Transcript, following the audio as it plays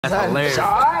That's hilarious. All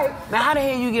right. Now, how the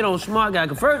hell you get on Smart Guy?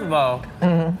 Cause first of all,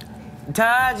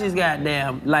 Taj is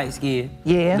goddamn light skinned.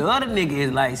 Yeah. The other nigga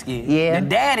is light skinned. Yeah. The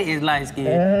daddy is light skinned.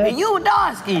 And you were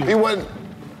dark skinned. He wasn't.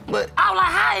 But I was like,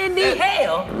 how in the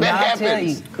hell? that tell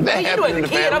you. happens. That You happens as in a the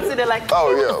kid, I'm family. sitting there like, Oh,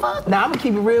 what yeah. the fuck? Now, I'm gonna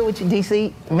keep it real with you,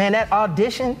 DC. Man, that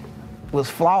audition was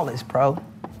flawless, bro.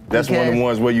 That's one of the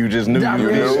ones where you just knew Nah, you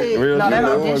real shit. real No, that you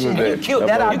knew audition, was you that. killed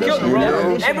that That You killed audition. the That brother.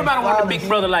 audition Everybody was wanted a big flawless.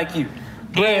 brother like you.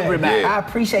 Everybody. Yeah. I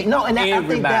appreciate. No, and that, I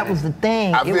think that was the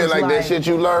thing. I It feel was like that shit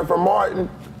you learned from Martin.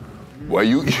 Well,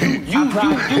 you You, hey,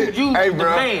 the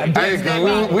bro. man. Hey,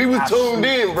 'cause we was tuned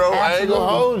in, bro. I ain't gonna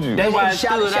hold you. That's why it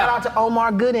shout stood out out. to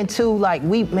Omar Gooden too. Like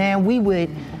we would,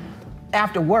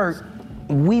 after work,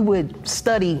 we would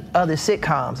study other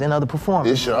sitcoms and other performers.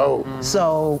 This show.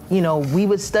 So, you know, we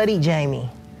would study Jamie.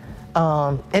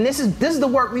 And this is the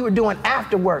work we were doing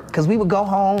after work, because we would go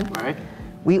home, Right.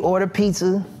 we order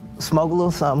pizza, smoke a little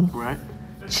something, Right.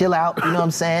 chill out, you know what I'm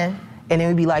saying? And then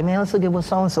we'd be like, man, let's look at what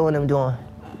so-and-so and them doing.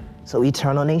 So we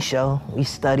turn on their show, we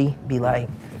study, be like,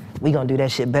 we gonna do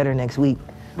that shit better next week.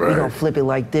 We Right. gonna flip it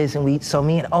like this. And so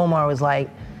me and Omar was like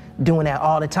doing that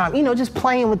all the time, you know, just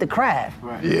playing with the craft.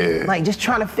 Right. Yeah. Like just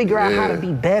trying to figure out how to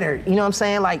be better. You know what I'm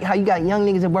saying? Like how you got young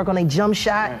niggas that work on their jump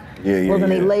shot, Yeah, work on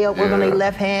their layup, work on Yeah. their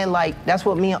left hand. Like that's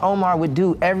what me and Omar would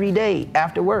do every day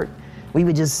after work. We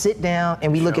would just sit down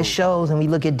and we look at shows and we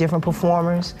look at different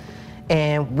performers,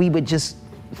 and we would just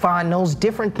find those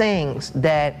different things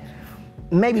that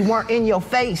maybe weren't in your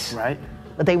face, Right.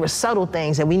 but they were subtle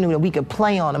things that we knew that we could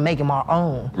play on and make them our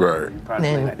own. Right.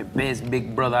 Probably Man. like the best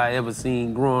big brother I ever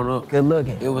seen growing up. Good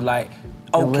looking. It was like,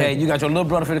 okay, looking. you got your little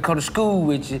brother finna come to school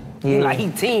with you. Yeah. Like he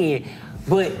 10,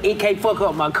 but it can't fuck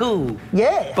up my cool.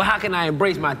 Yeah. But how can I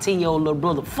embrace my 10-year-old little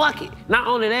brother? Fuck it. Not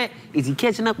only that, is he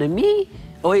catching up to me?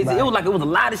 Or is Right. it was like it was a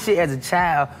lot of shit as a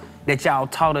child that y'all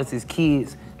taught us as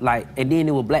kids, like, and then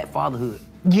it was black fatherhood,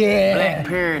 Yeah. black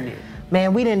parenting.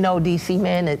 Man, we didn't know, DC,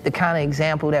 man, that the kind of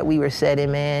example that we were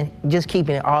setting, man, just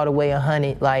keeping it all the way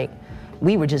 100, like,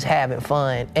 we were just having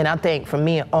fun. And I think for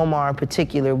me and Omar in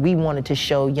particular, we wanted to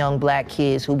show young black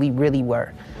kids who we really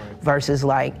were, versus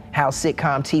like how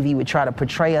sitcom TV would try to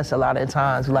portray us a lot of the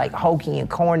times, like hokey and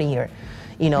corny, or,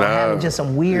 you know, having just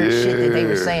some weird shit that they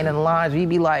were saying in the lines. We'd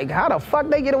be like, how the fuck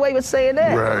they get away with saying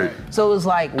that? Right. So it was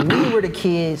like, we were the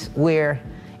kids where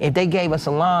if they gave us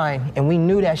a line and we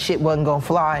knew that shit wasn't gonna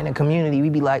fly in the community,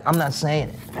 we'd be like, I'm not saying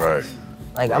it. Right.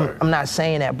 Like, Right. I'm not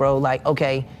saying that, bro. Like,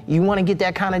 okay, you wanna get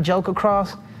that kind of joke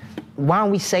across? Why don't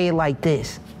we say it like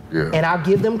this? Yeah. And I'll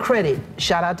give them credit.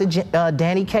 Shout out to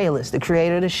Danny Kalis, the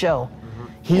creator of the show.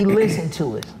 He listened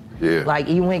to us. Yeah. Like,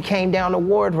 even when it came down to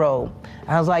wardrobe,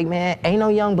 I was like, man, ain't no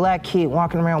young black kid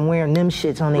walking around wearing them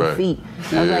shits on their Right. feet.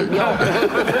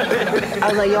 I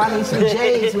was like, yo, I need some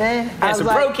J's, man. I And was some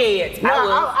like, Pro Kids. No,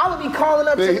 I would be calling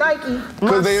up to Nike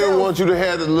Because they didn't myself. want you to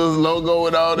have the little logo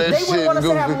and all that They shit. wouldn't want us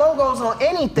to have goofy. logos on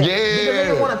anything because they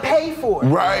didn't Yeah. want to pay for it.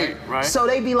 Right. Right. So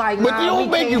they be like, But nah, they don't we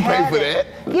make can't you pay have for it.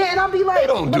 that. Yeah, and I'll be like, They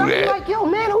don't but do I'll be that. like, yo,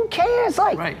 man, who cares?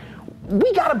 Like, Right.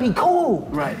 we gotta be cool.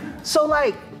 Right. So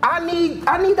like, I need the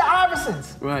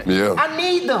Iversons. Right. Yeah. I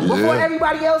need them before Yeah.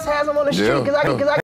 everybody else has them on the street Yeah. because I